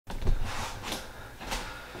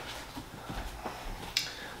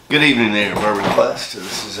Good evening there, Bourbon Quest.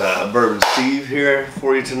 This is Bourbon Steve here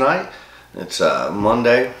for you tonight. It's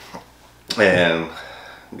Monday and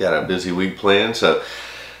got a busy week planned, so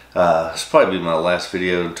this will probably be my last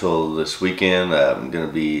video until this weekend. I'm going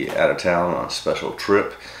to be out of town on a special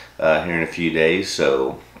trip here in a few days,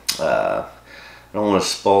 so I don't want to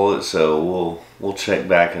spoil it, so we'll check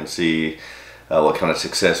back and see what kind of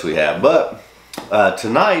success we have. But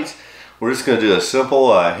tonight we're just going to do a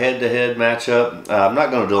simple head-to-head matchup. I'm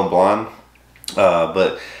not going to do them blind,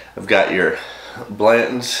 but I've got your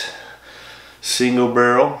Blanton's single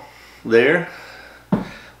barrel there,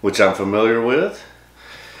 which I'm familiar with.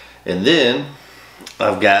 And then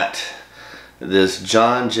I've got this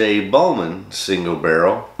John J. Bowman single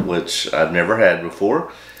barrel, which I've never had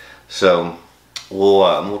before. So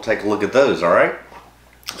we'll take a look at those, all right?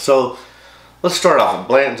 So let's start off with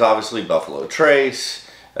Blanton's, obviously Buffalo Trace.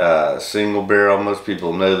 Single barrel, most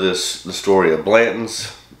people know the story of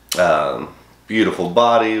Blanton's. Beautiful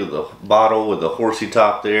body with the bottle with the horsey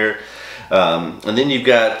top there. And then you've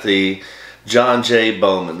got the John J.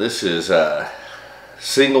 Bowman. This is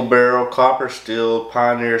single barrel, copper still,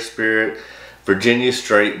 Pioneer Spirit, Virginia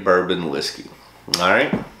straight bourbon whiskey.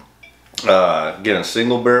 Alright. Again, a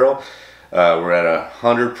single barrel. We're at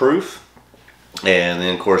 100 proof. And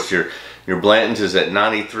then of course your Blanton's is at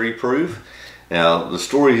 93 proof. Now, the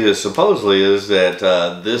story is supposedly is that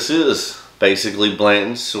this is basically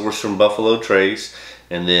Blanton's, sourced from Buffalo Trace,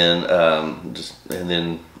 and then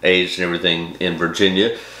aged and everything in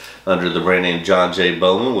Virginia under the brand name John J.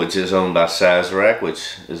 Bowman, which is owned by Sazerac,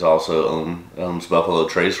 which is also owns Buffalo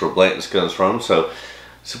Trace, where Blanton's comes from. So,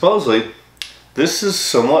 supposedly, this is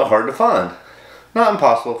somewhat hard to find. Not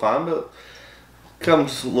impossible to find, but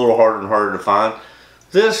comes a little harder and harder to find.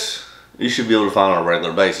 This you should be able to find on a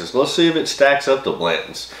regular basis. Let's see if it stacks up to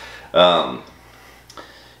Blanton's.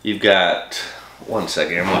 You've got, one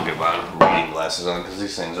second, I'm going to get my reading glasses on because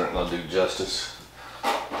these things aren't going to do justice.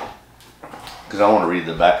 Because I want to read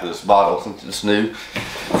the back of this bottle since it's new.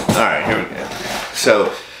 Alright, here we go.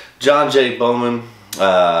 So, John J. Bowman,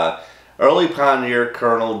 early pioneer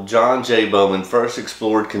Colonel John J. Bowman first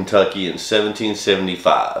explored Kentucky in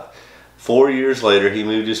 1775. 4 years later, he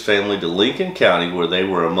moved his family to Lincoln County, where they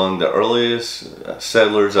were among the earliest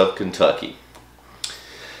settlers of Kentucky.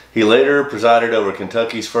 He later presided over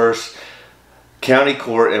Kentucky's first county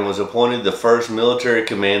court and was appointed the first military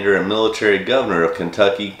commander and military governor of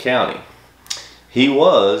Kentucky County. He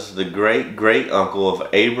was the great-great-uncle of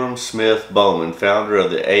Abram Smith Bowman, founder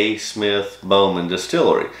of the A. Smith Bowman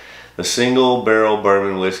Distillery. The single-barrel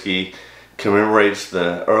bourbon whiskey commemorates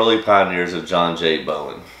the early pioneers of John J.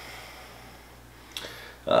 Bowman.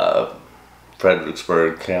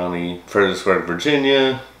 Fredericksburg County, Fredericksburg,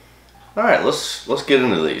 Virginia. Alright, let's get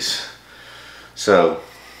into these. So,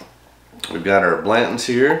 we've got our Blanton's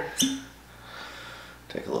here.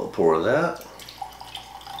 Take a little pour of that.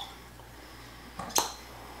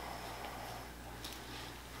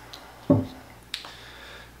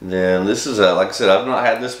 And then this is, like I said, I've not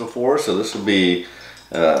had this before, so this will be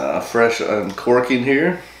a fresh uncorking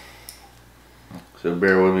here. So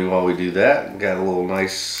bear with me while we do that. Got a little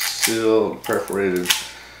nice seal, perforated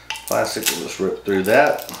plastic. We'll just rip through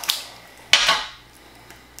that.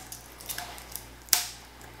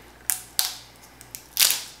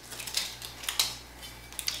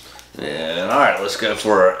 And alright, let's go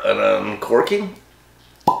for an uncorking.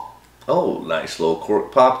 Oh, nice little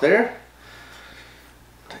cork pop there.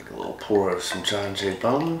 Take a little pour of some John J.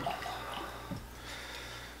 Bowman.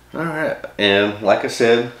 Alright, and like I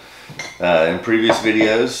said, in previous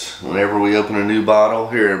videos, whenever we open a new bottle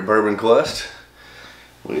here at Bourbon Quest,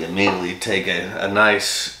 we immediately take a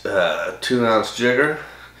nice 2-ounce jigger,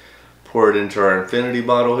 pour it into our infinity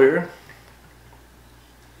bottle here.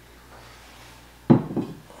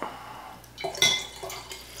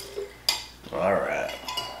 Alright,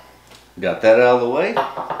 got that out of the way.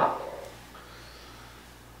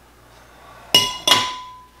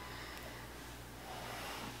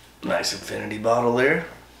 Nice infinity bottle there.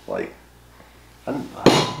 Like,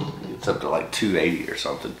 it's up to like 280 or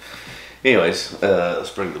something. Anyways, let's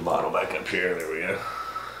bring the bottle back up here. There we go.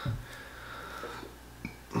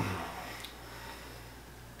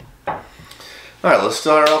 Alright, let's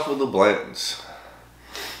start off with the Blanton's.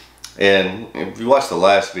 And if you watched the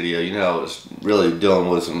last video, you know I was really dealing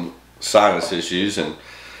with some sinus issues, and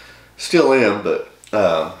still am, but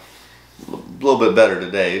a little bit better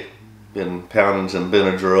today. Been pounding some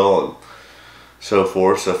Benadryl and so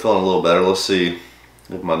forth, so feeling a little better. Let's see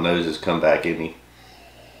if my nose has come back any.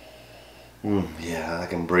 Yeah, I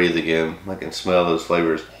can breathe again. I can smell those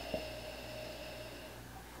flavors.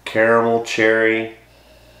 Caramel, cherry,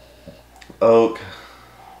 oak,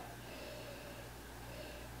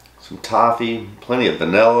 some toffee, plenty of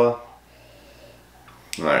vanilla.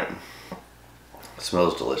 All right, it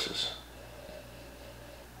smells delicious.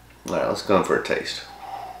 All right, let's go in for a taste.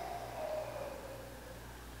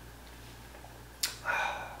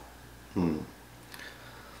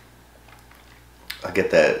 I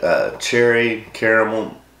get that cherry,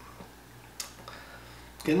 caramel.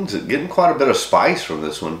 Getting quite a bit of spice from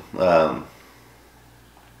this one.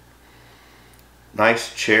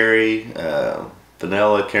 Nice cherry,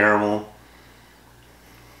 vanilla, caramel.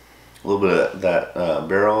 A little bit of that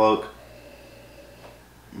barrel oak.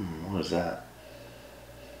 What is that?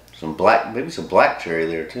 Some black, maybe some black cherry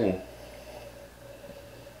there too.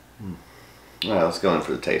 All right, let's go in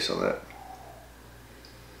for the taste on that.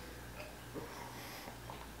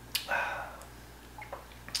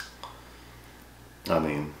 I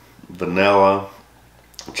mean, vanilla,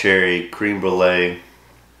 cherry, creme brulee,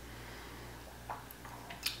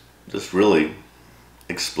 just really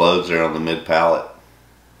explodes there on the mid palate.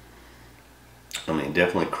 I mean,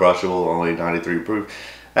 definitely crushable, only 93 proof.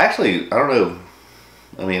 Actually, I don't know.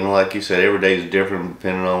 I mean, like you said, every day is different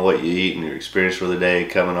depending on what you eat and your experience for the day.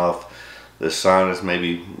 Coming off the sinus,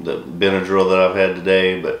 maybe the Benadryl that I've had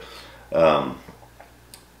today, but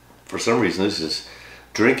for some reason this is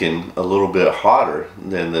drinking a little bit hotter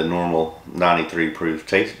than the normal 93 proof.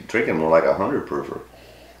 Drinking more like 100 proofer,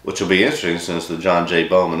 which will be interesting since the John J.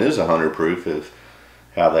 Bowman is 100 proof, if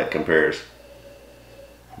how that compares.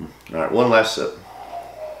 All right, one last sip.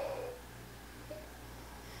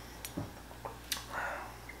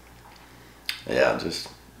 Yeah, just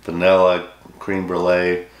vanilla, creme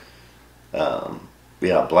brulee,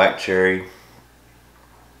 yeah, black cherry.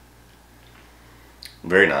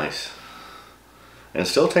 Very nice. And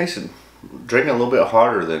still tasting, drinking a little bit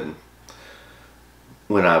harder than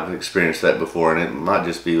when I've experienced that before. And it might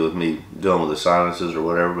just be with me dealing with the sinuses or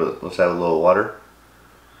whatever, but let's have a little water.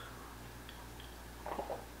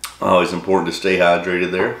 Always important to stay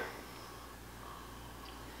hydrated there.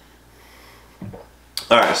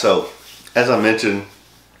 Alright, so as I mentioned,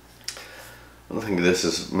 I think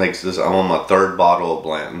this makes this, I'm on my third bottle of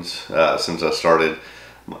Blanton's since I started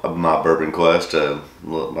my bourbon quest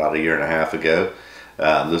about a year and a half ago.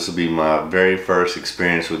 This will be my very first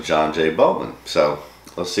experience with John J. Bowman. So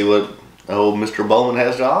let's see what old Mr. Bowman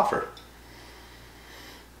has to offer.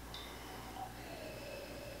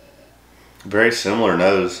 Very similar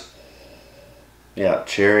nose. Yeah,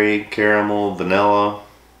 cherry, caramel, vanilla.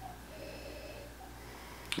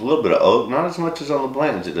 A little bit of oak, not as much as on the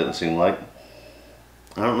Blantons, it doesn't seem like.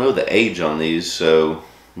 I don't know the age on these, so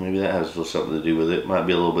maybe that has something to do with it. Might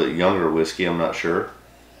be a little bit younger whiskey, I'm not sure.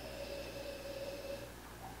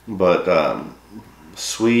 But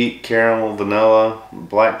sweet, caramel, vanilla,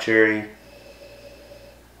 black cherry.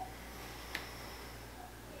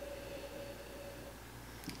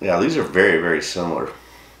 Yeah, these are very, very similar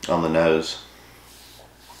on the nose.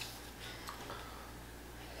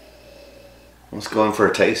 Let's go in for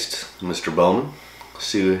a taste, Mr. Bowman.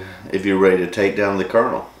 See if you're ready to take down the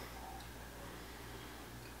Colonel.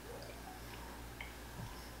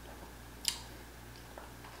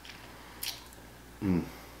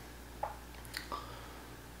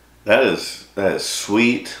 That is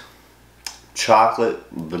sweet, chocolate,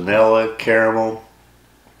 vanilla, caramel.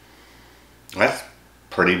 That's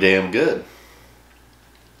pretty damn good.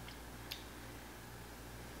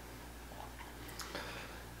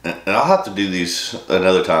 And I'll have to do these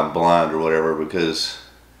another time blind or whatever, because,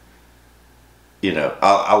 you know,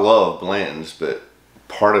 I love Blanton's, but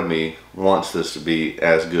part of me wants this to be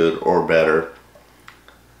as good or better,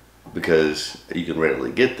 because you can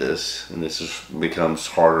readily get this, and this becomes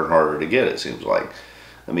harder and harder to get, it seems like.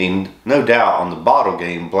 I mean, no doubt on the bottle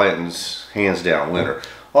game, Blanton's hands down winner.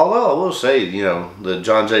 Although I will say, you know, the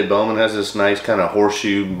John J. Bowman has this nice kind of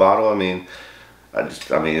horseshoe bottle. I mean,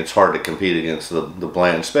 it's hard to compete against the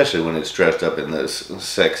Blanton, especially when it's dressed up in those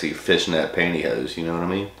sexy fishnet pantyhose, you know what I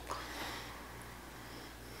mean?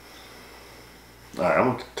 Alright,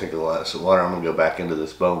 I'm going to take a glass of water. I'm going to go back into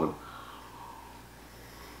this Bowman.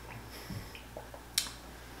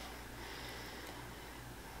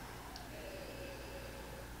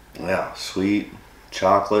 Yeah, sweet,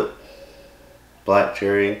 chocolate, black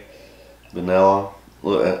cherry, vanilla,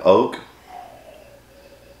 oak.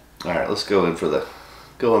 All right, let's go in for the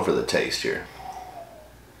taste here.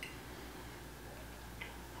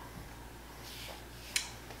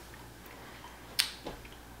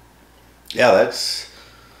 Yeah, that's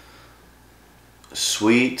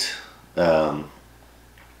sweet. Has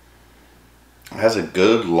a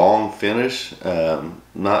good long finish.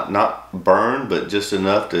 Not burned, but just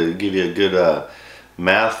enough to give you a good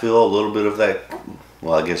mouthfeel. A little bit of that,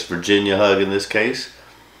 well, I guess Virginia hug in this case.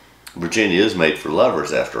 Virginia is made for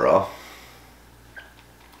lovers after all.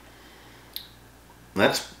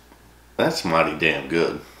 That's mighty damn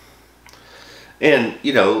good. And,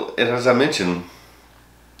 you know, and as I mentioned,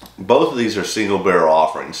 both of these are single barrel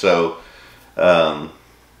offerings. So,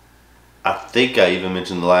 I think I even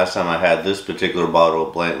mentioned the last time I had this particular bottle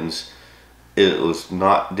of Blanton's, it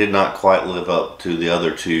did not quite live up to the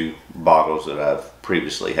other two bottles that I've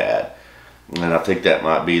previously had. And I think that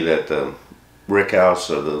might be that the rickhouse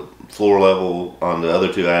or the floor level on the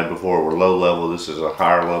other two I had before were low level. This is a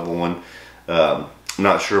higher level one. I'm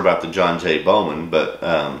not sure about the John J. Bowman, but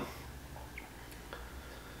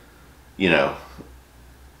you know,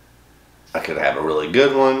 I could have a really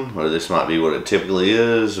good one, or this might be what it typically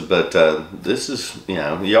is, but this is, you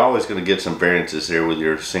know, you're always going to get some variances here with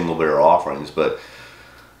your single barrel offerings, but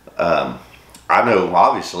I know,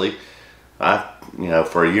 obviously, you know,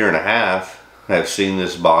 for a year and a half, have seen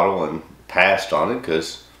this bottle and passed on it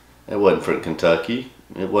because it wasn't from Kentucky,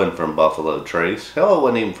 it wasn't from Buffalo Trace, hell, it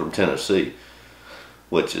wasn't even from Tennessee,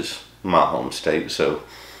 which is my home state, so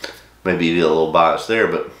maybe you get a little bias there,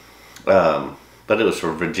 but it was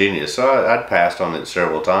from Virginia, so I'd passed on it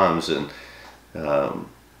several times, and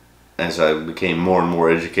as I became more and more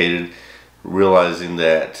educated, realizing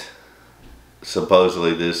that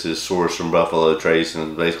supposedly this is sourced from Buffalo Trace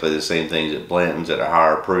and basically the same things at Blanton's at a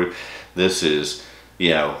higher proof. This is, you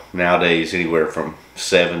know, nowadays anywhere from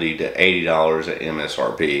 $70 to $80 at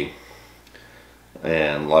MSRP,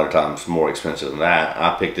 and a lot of times more expensive than that.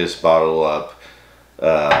 I picked this bottle up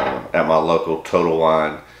at my local Total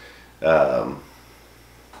Wine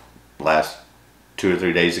last 2 or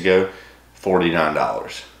 3 days ago,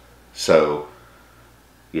 $49. So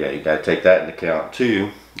yeah, you got to take that into account too.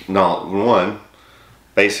 Not one,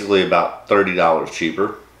 basically about $30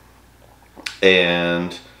 cheaper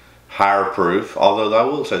and higher proof. Although I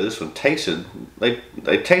will say this one tasted, they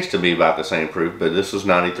tasted me about the same proof, but this was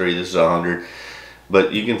 93, this is 100.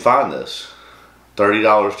 But you can find this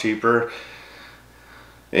 $30 cheaper,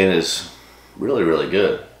 and it's really, really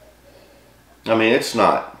good. I mean, it's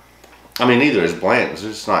not, I mean, neither is Blanton's.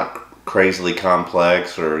 It's not crazily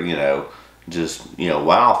complex or, you know, just, you know,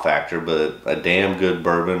 wow factor, but a damn good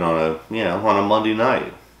bourbon on a, you know, on a Monday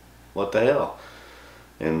night. What the hell?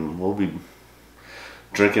 And we'll be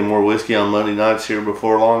drinking more whiskey on Monday nights here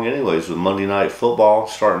before long anyways, with Monday Night Football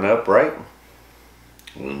starting up, right?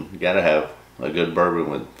 And you gotta have a good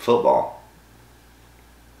bourbon with football.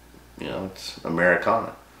 You know, it's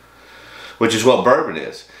Americana, which is what bourbon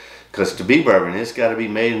is. Because to be bourbon, it's got to be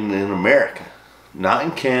made in America. Not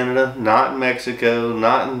in Canada, not in Mexico,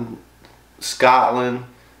 not in Scotland,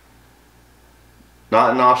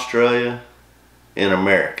 not in Australia, in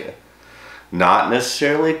America. Not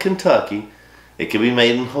necessarily Kentucky. It can be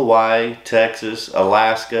made in Hawaii, Texas,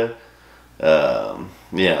 Alaska, you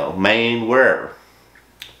know, Maine, wherever.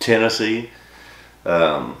 Tennessee.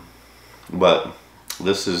 But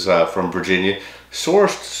this is from Virginia.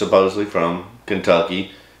 Sourced supposedly from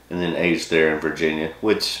Kentucky, and then aged there in Virginia,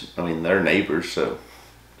 which, I mean, they're neighbors, so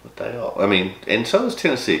what the hell? I mean, and so is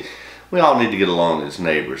Tennessee. We all need to get along as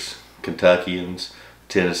neighbors. Kentuckians,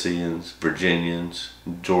 Tennesseans, Virginians,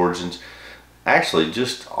 Georgians. Actually,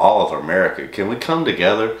 just all of America. Can we come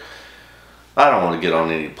together? I don't want to get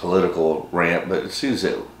on any political rant, but it seems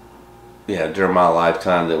that, yeah, during my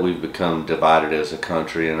lifetime that we've become divided as a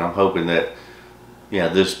country, and I'm hoping that, yeah,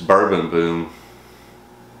 this bourbon boom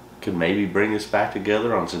could maybe bring us back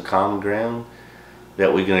together on some common ground,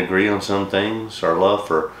 that we can agree on some things. Our love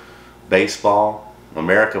for baseball,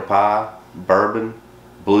 America Pie, bourbon,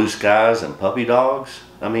 blue skies, and puppy dogs.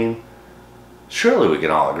 I mean, surely we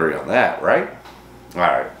can all agree on that, right?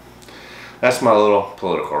 Alright, that's my little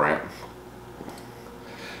political rant.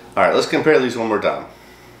 Alright, let's compare these one more time.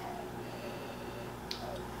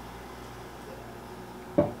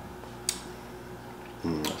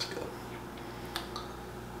 That's good.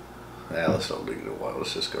 Yeah, let's not dig it a while.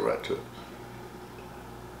 Let's just go right to it.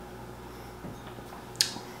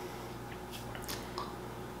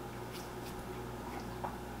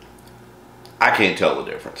 I can't tell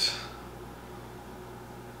the difference.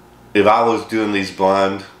 If I was doing these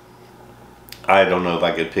blind, I don't know if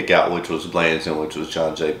I could pick out which was Blanton's and which was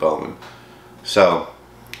John J. Bowman. So,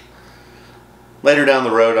 later down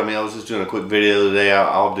the road, I mean, I was just doing a quick video today.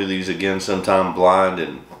 I'll do these again sometime blind,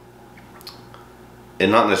 and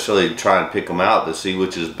not necessarily try and pick them out to see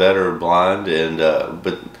which is better blind, and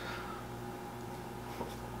but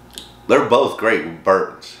they're both great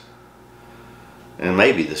bourbons, and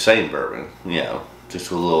maybe the same bourbon, you know, just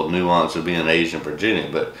with a little nuance of being aged in Virginia.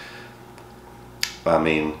 But I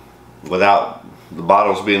mean, without the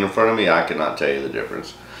bottles being in front of me, I cannot tell you the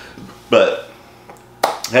difference. But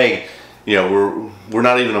hey, you know, we're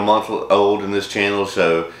not even a month old in this channel,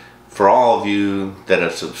 so for all of you that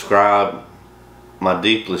have subscribed, my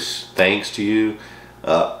deepest thanks to you.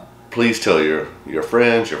 Please tell your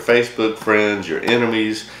friends, your Facebook friends, your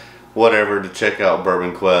enemies, whatever, to check out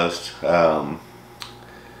Bourbon Quest.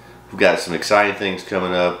 We've got some exciting things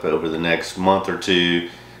coming up over the next month or two.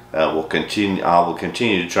 I will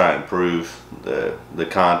continue to try and improve the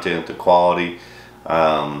content, the quality.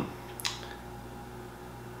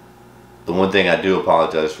 The one thing I do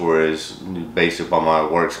apologize for is, based upon my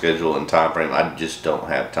work schedule and time frame, I just don't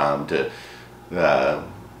have time to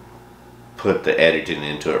put the editing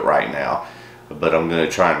into it right now. But I'm going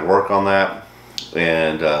to try and work on that.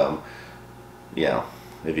 And yeah,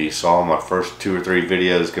 if you saw my first 2 or 3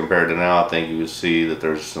 videos compared to now, I think you will see that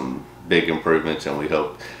there's some big improvements, and we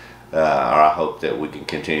hope, or I hope, that we can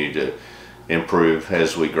continue to improve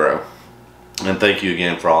as we grow. And thank you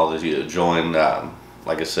again for all of you that joined.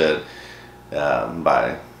 Like I said,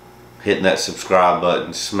 by hitting that subscribe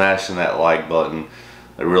button, smashing that like button,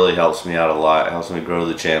 it really helps me out a lot. It helps me grow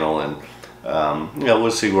the channel, and you know,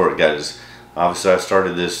 we'll see where it goes. Obviously, I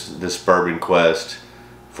started this Bourbon Quest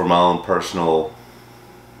for my own personal,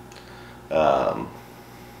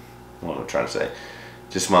 what am I trying to say?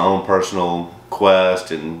 Just my own personal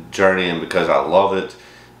quest and journey, and because I love it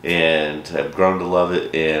and have grown to love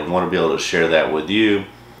it, and want to be able to share that with you.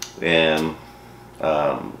 And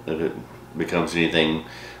if it becomes anything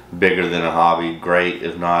bigger than a hobby, great.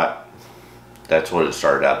 If not, that's what it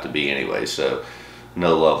started out to be anyway, so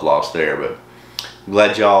no love lost there. But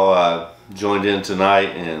glad y'all joined in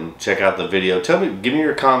tonight, and check out the video. Tell me, give me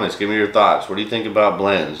your comments, give me your thoughts. What do you think about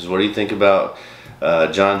blends? What do you think about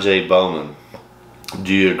John J. Bowman?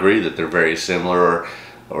 Do you agree that they're very similar,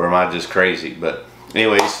 or am I just crazy? But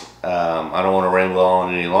anyways, I don't want to ramble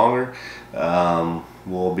on any longer.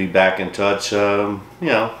 We'll be back in touch, you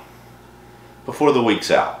know, before the week's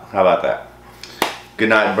out. How about that? Good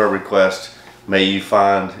night, Bourbon Quest. May you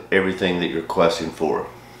find everything that you're questing for.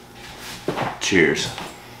 Cheers.